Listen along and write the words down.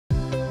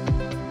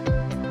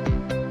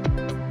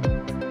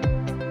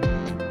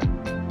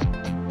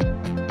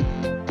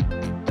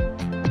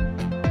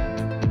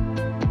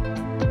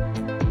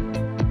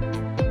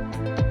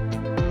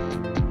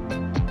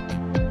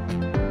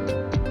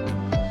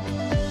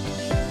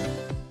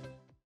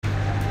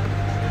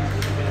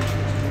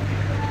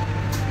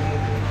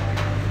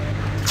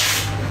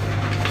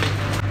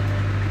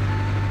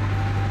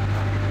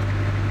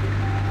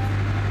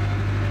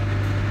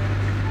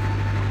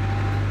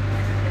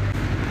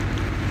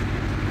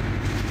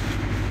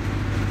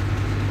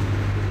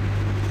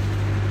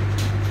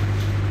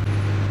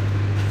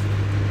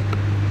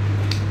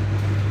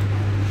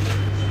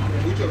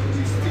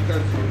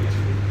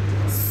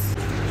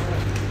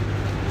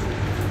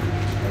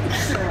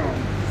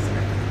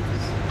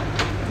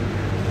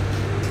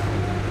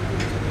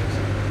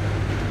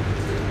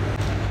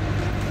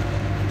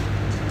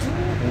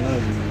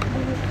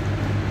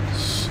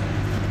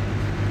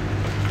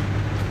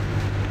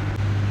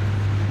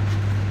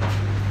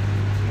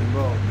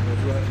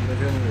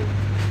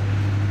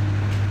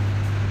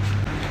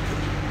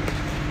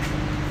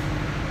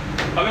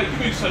Alright,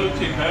 give me a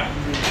sellotape, huh?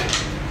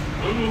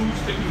 I don't know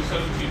who's taking the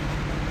sellotape.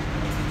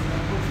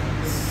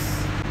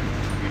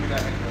 Give me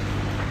that.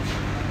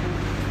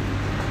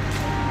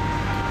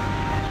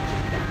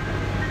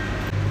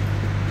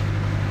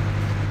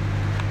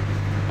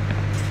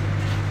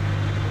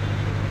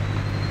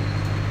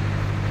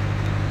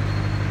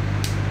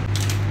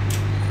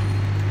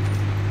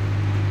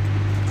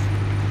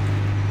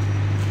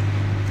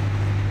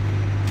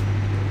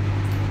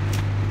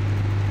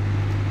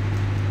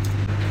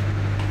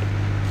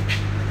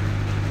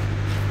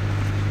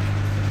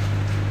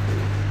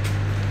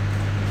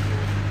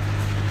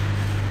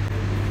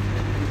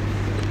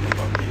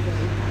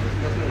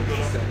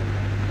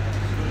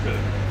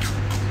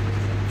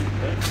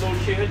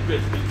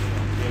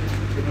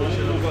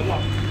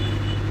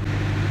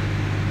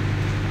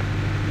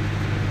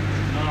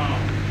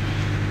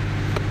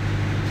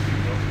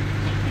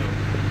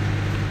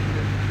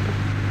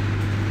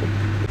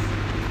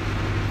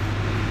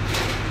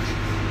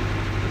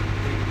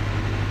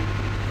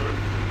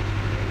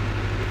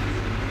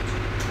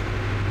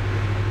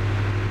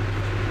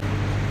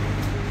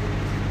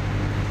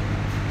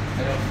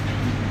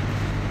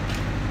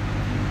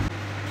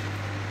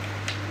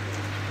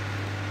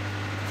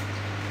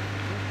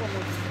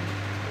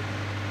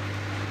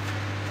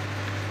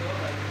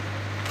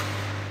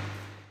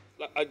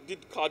 I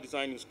did car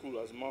design in school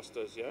as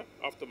masters, yeah,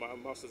 after my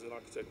masters in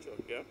architecture,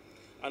 yeah,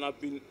 and I've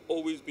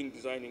always been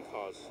designing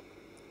cars.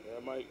 Yeah?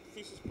 My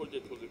thesis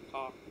project was a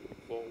car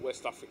for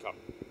West Africa,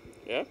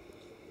 yeah.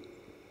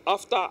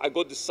 After I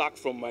got the sack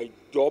from my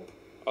job,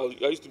 I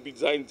used to be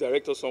design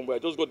director somewhere. I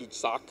just got the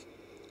sack,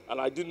 and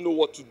I didn't know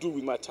what to do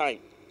with my time.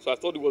 So I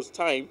thought it was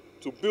time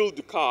to build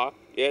the car,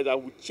 yeah,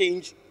 that would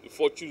change the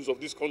fortunes of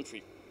this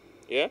country,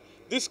 yeah.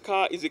 This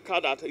car is a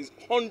car that is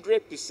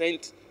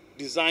 100%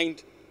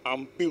 designed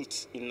and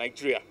built in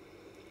Nigeria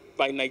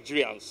by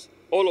Nigerians.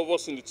 All of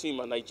us in the team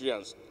are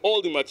Nigerians.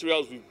 All the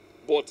materials we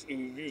bought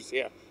and we used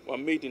here were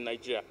made in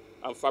Nigeria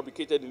and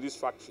fabricated in this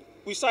factory.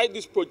 We started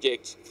this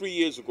project 3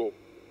 years ago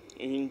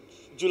in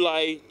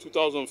July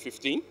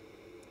 2015.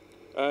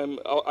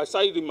 I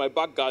started in my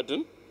back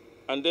garden,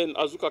 and then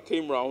Azuka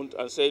came around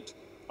and said,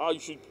 you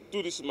should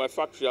do this in my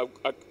factory.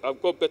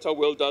 I've got better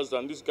welders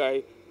than this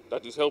guy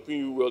that is helping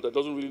you weld, that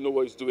doesn't really know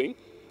what he's doing.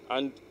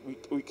 And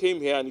we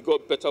came here and he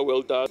got better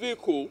welders. The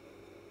vehicle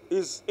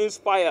is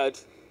inspired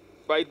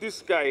by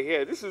this guy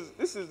here. This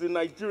is the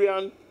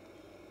Nigerian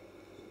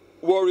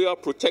warrior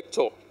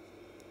protector.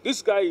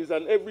 This guy is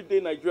an everyday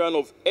Nigerian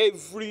of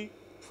every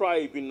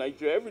tribe in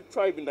Nigeria. Every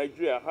tribe in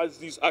Nigeria has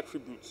these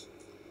attributes.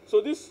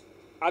 So this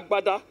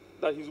agbada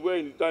that he's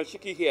wearing, the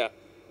dashiki here,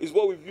 is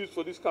what we've used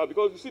for this car,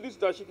 because you see this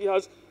dashiki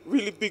has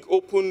really big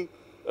open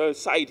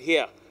side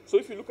here. So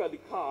if you look at the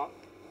car,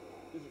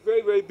 it's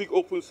very, very big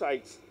open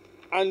sides.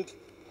 And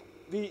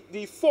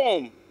the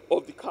form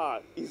of the car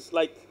is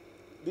like,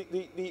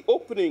 the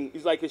opening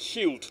is like a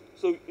shield.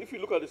 So if you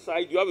look at the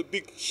side, you have a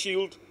big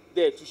shield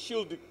there to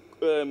shield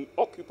the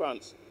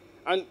occupants.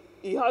 And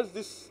he has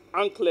these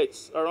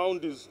anklets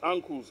around his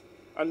ankles.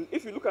 And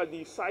if you look at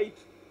the side,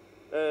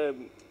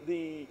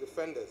 the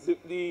fenders,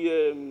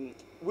 the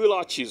wheel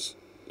arches,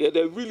 yeah,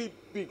 they're really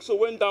big. So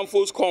when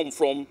downforce come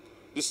from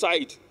the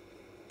side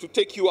to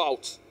take you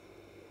out,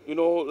 you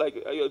know, like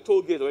a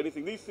toll gate or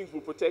anything, these things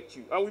will protect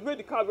you. And we made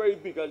the car very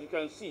big, as you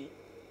can see,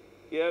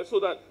 yeah, so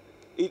that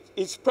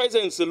its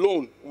presence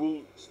alone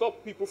will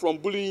stop people from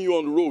bullying you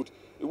on the road.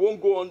 It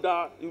won't go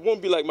under, it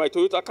won't be like my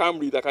Toyota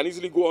Camry that can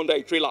easily go under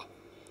a trailer.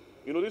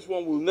 You know, this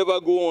one will never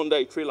go under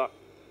a trailer.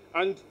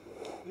 And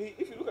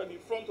if you look at the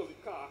front of the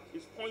car,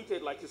 it's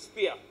pointed like a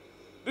spear.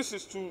 This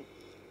is to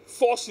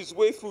force its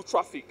way through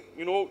traffic.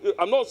 You know,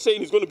 I'm not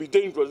saying it's going to be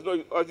dangerous. You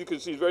know, as you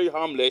can see, it's very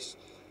harmless.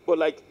 But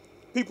like,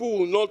 people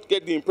will not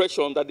get the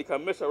impression that they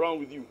can mess around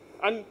with you.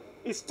 And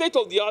it's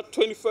state-of-the-art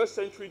 21st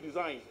century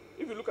design.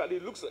 If you look at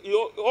it,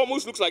 it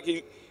almost looks like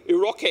a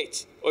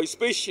rocket or a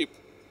spaceship.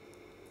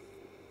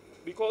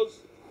 Because,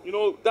 you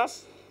know,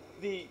 that's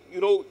the,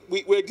 you know,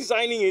 we're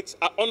designing it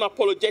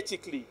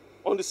unapologetically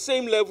on the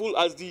same level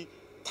as the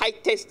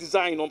tightest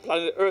design on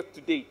planet Earth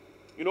today.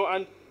 You know,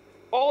 and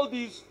all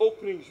these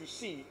openings you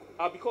see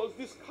are because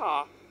this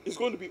car is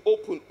going to be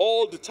open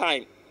all the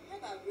time. How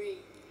about rain?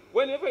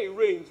 Whenever it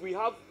rains, we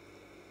have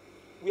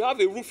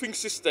a roofing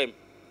system.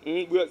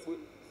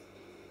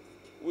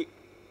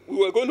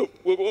 We're going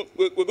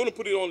to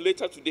put it on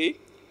later today.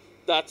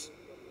 That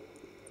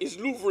is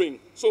louvering.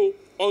 So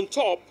on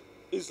top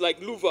is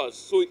like louvers.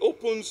 So it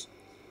opens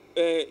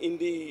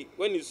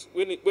when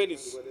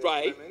it's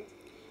dry,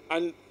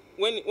 and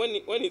when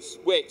it's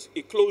wet,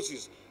 it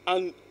closes.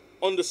 And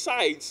on the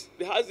sides,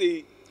 there has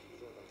a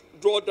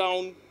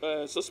drawdown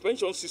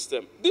suspension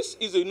system. This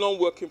is a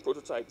non-working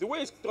prototype. The way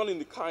it's done in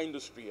the car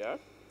industry, yeah,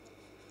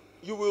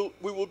 we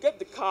will get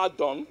the car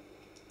done,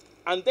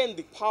 and then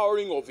the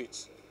powering of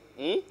it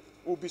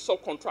will be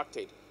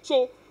subcontracted.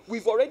 So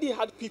we've already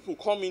had people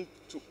coming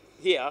to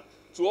here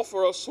to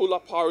offer us solar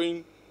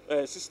powering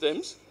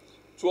systems,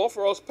 to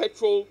offer us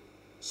petrol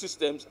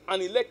systems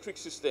and electric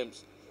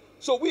systems.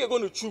 So we are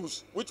going to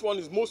choose which one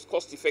is most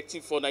cost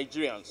effective for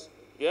Nigerians.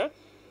 Yeah?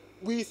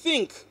 We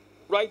think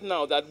right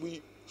now that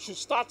we should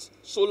start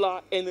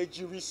solar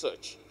energy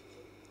research.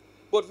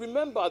 But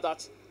remember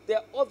that there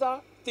are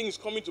other things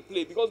coming to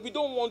play, because we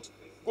don't want,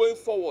 going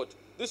forward,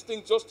 this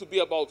thing just to be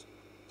about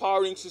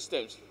powering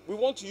systems. We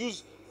want to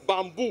use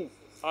bamboo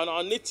and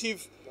our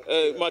native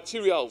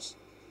materials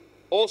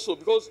also,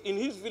 because in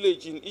his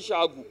village in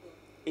Ishagu,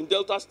 in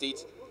Delta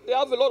State, they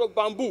have a lot of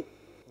bamboo.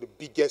 The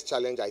biggest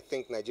challenge I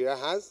think Nigeria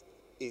has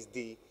is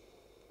the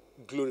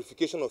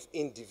glorification of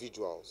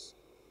individuals.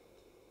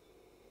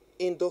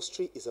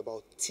 Industry is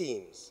about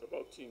teams.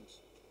 About teams.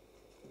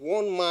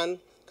 One man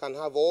can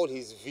have all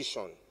his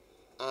vision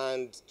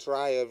and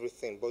try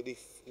everything, but if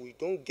we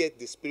don't get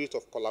the spirit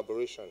of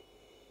collaboration,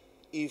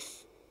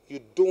 if you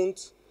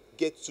don't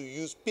get to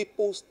use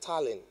people's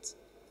talent,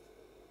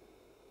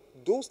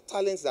 those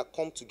talents that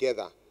come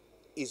together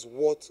is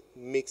what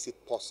makes it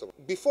possible.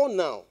 Before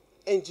now,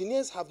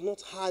 engineers have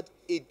not had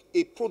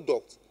a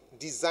product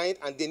designed,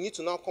 and they need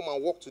to now come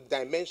and work to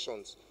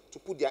dimensions to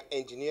put their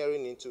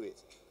engineering into it.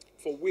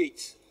 For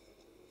weight.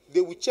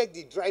 They will check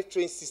the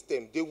drivetrain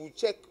system. They will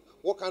check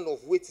what kind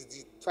of weight is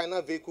the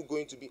final vehicle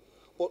going to be.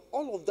 But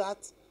all of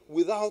that,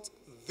 without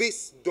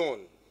this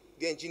done,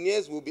 the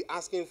engineers will be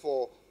asking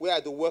for, where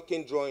are the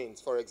working drawings,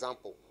 for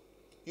example.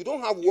 You don't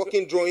have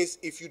working drawings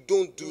if you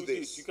don't do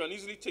this. You can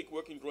easily take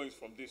working drawings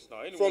from this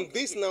now. From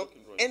this now,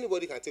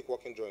 anybody can take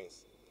working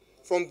drawings.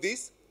 From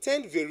this,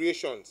 10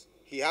 variations,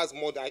 he has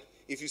more than,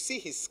 if you see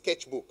his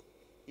sketchbook,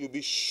 you'll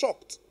be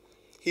shocked.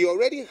 He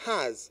already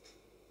has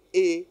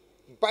a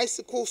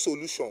bicycle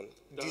solution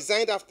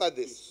designed after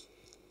this.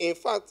 In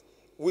fact,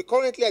 we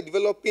currently are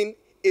developing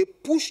a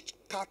pushed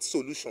cart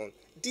solution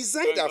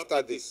designed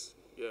after this.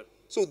 Yeah.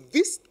 So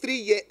this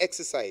 3-year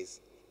exercise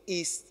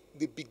is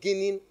the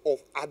beginning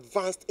of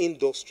advanced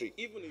industry.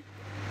 Even if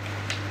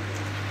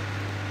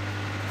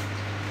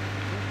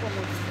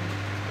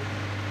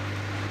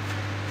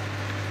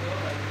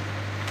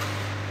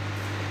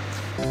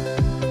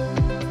Thank you.